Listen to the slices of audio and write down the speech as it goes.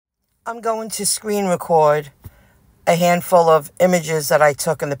I'm going to screen record a handful of images that I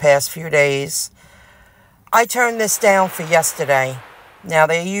took in the past few days. I turned this down for yesterday. Now,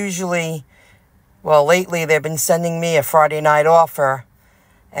 they usually, well, lately they've been sending me a Friday night offer,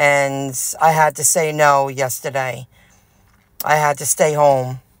 and I had to say no yesterday. I had to stay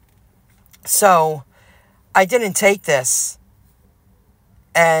home. So, I didn't take this.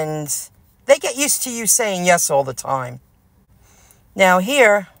 And they get used to you saying yes all the time. Now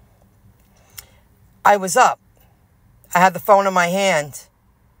here, I was up. I had the phone in my hand.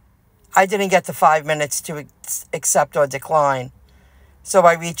 I didn't get the 5 minutes to accept or decline. So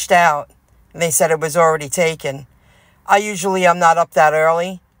I reached out, and they said it was already taken. I'm not up that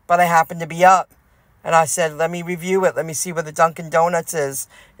early, but I happened to be up. And I said, let me review it. Let me see what the Dunkin' Donuts is.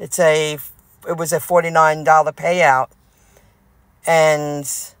 It was a $49 payout. And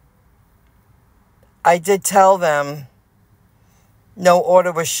I did tell them no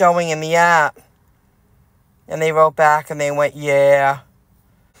order was showing in the app. And they wrote back and they went, yeah.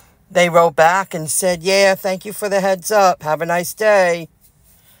 They wrote back and said, yeah, thank you for the heads up. Have a nice day.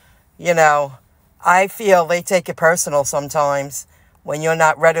 You know, I feel they take it personal sometimes when you're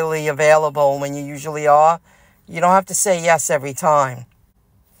not readily available when you usually are. You don't have to say yes every time.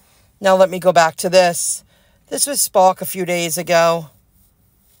 Now let me go back to this. This was Spark a few days ago.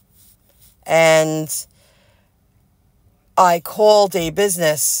 And I called a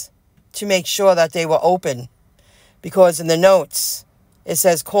business to make sure that they were open. Because in the notes, it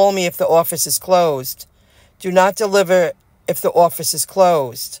says, call me if the office is closed. Do not deliver if the office is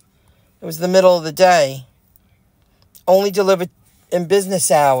closed. It was the middle of the day. Only delivered in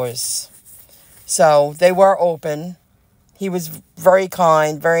business hours. So they were open. He was very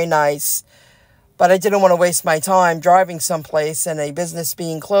kind, very nice. But I didn't want to waste my time driving someplace and a business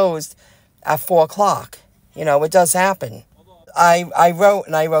being closed at 4 o'clock. You know, it does happen. I wrote,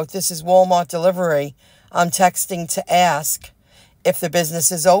 this is Walmart delivery. I'm texting to ask if the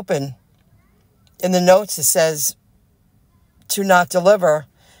business is open. In the notes, it says to not deliver.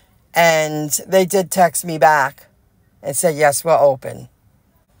 And they did text me back and said, yes, we're open.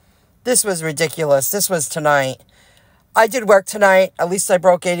 This was ridiculous. This was tonight. I did work tonight. At least I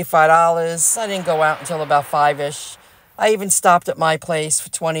broke $85. I didn't go out until about 5-ish. I even stopped at my place for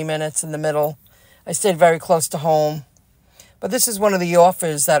 20 minutes in the middle. I stayed very close to home. But this is one of the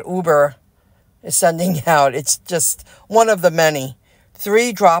offers that Uber is sending out. It's just one of the many.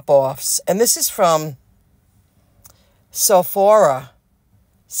 3 drop-offs. And this is from Sephora.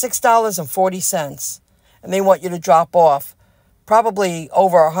 $6.40. And they want you to drop off probably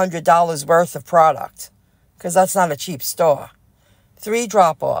over $100 worth of product. Because that's not a cheap store. 3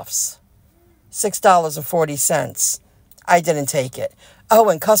 drop-offs. $6.40. I didn't take it. Oh,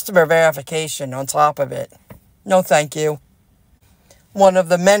 and customer verification on top of it. No, thank you. One of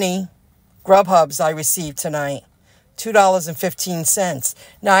the many Grubhubs I received tonight. $2.15.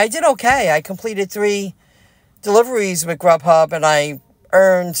 Now, I did okay. I completed 3 deliveries with Grubhub, and I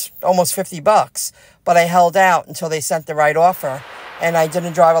earned almost $50. But I held out until they sent the right offer, and I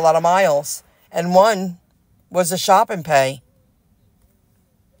didn't drive a lot of miles. And one was a shop and pay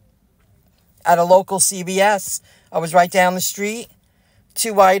at a local CVS. I was right down the street.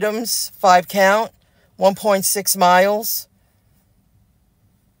 2 items, 5 count, 1.6 miles,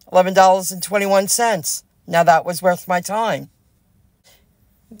 $11.21. Now that was worth my time.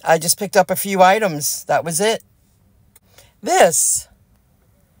 I just picked up a few items. That was it. This,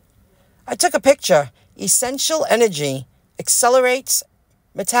 I took a picture. Essential Energy accelerates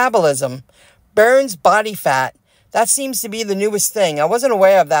metabolism, burns body fat. That seems to be the newest thing. I wasn't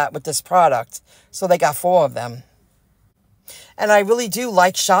aware of that with this product, so they got 4 of them. And I really do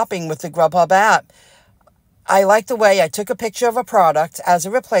like shopping with the Grubhub app. I like the way I took a picture of a product as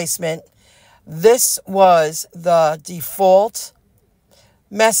a replacement. This was the default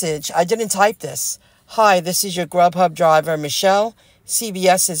message. I didn't type this. Hi, this is your Grubhub driver, Michelle.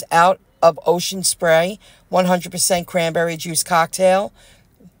 CVS is out of Ocean Spray, 100% cranberry juice cocktail,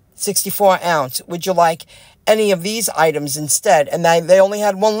 64 ounce. Would you like any of these items instead? And they only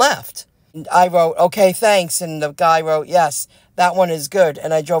had 1 left. And I wrote, okay, thanks. And the guy wrote, yes, that one is good.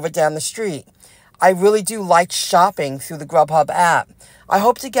 And I drove it down the street. I really do like shopping through the Grubhub app. I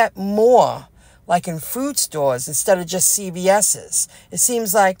hope to get more, like in food stores instead of just CVS's. It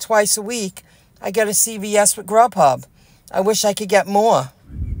seems like twice a week I get a CVS with Grubhub. I wish I could get more.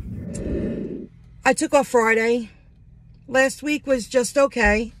 I took off Friday. Last week was just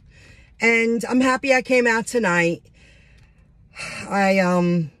okay. And I'm happy I came out tonight.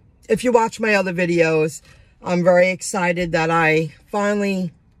 If you watch my other videos, I'm very excited that I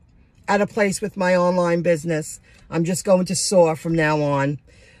finally at a place with my online business. I'm just going to soar from now on.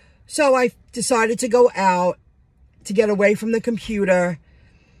 So I decided to go out to get away from the computer.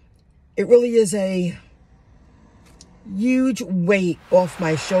 It really is a huge weight off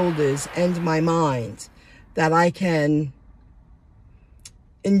my shoulders and my mind that I can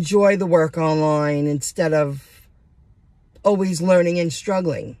enjoy the work online instead of always learning and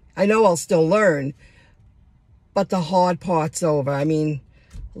struggling. I know I'll still learn, but the hard part's over. I mean,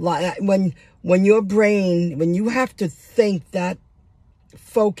 when your brain, when you have to think that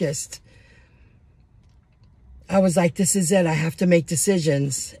focused, I was like, this is it. I have to make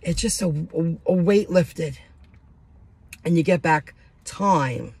decisions. It's just a weight lifted. And you get back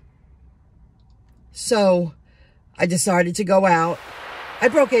time. So I decided to go out. I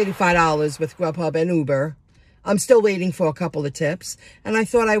broke $85 with Grubhub and Uber. I'm still waiting for a couple of tips. And I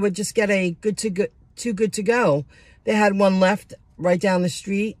thought I would just get a too good to go. They had one left right down the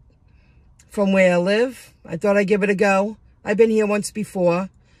street from where I live. I thought I'd give it a go. I've been here once before.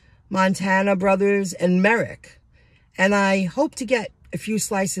 Montana Brothers and Merrick. And I hope to get a few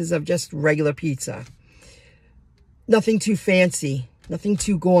slices of just regular pizza. Nothing too fancy. Nothing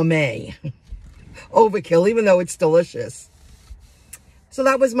too gourmet. Overkill, even though it's delicious. So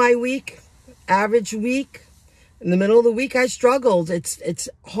that was my week. Average week. In the middle of the week, I struggled. It's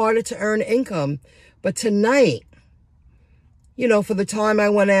harder to earn income. But tonight, you know, for the time I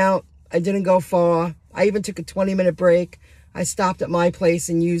went out, I didn't go far. I even took a 20-minute break. I stopped at my place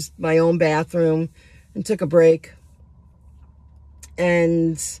and used my own bathroom and took a break.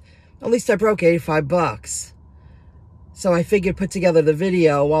 And at least I broke $85. So I figured put together the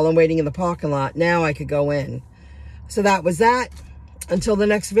video while I'm waiting in the parking lot. Now I could go in. So that was that. Until the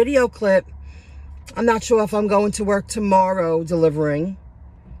next video clip, I'm not sure if I'm going to work tomorrow delivering,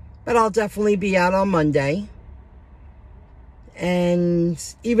 but I'll definitely be out on Monday. And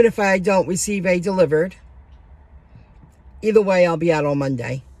even if I don't receive a delivered, either way, I'll be out on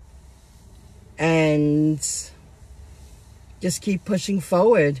Monday. And just keep pushing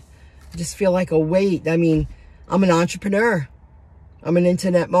forward. I just feel like a weight. I mean, I'm an entrepreneur. I'm an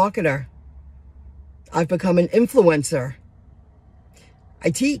internet marketer. I've become an influencer. I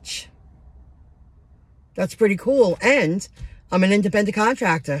teach. That's pretty cool. And I'm an independent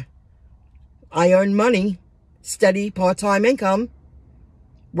contractor. I earn money, steady part-time income,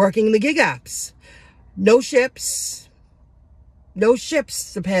 working the gig apps. No ships. No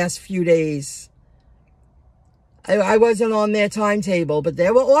ships the past few days. I wasn't on their timetable, but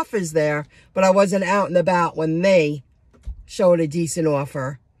there were offers there, but I wasn't out and about when they showed a decent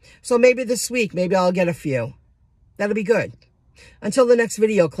offer. So maybe this week, maybe I'll get a few. That'll be good. Until the next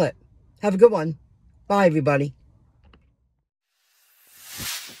video clip. Have a good one. Bye, everybody.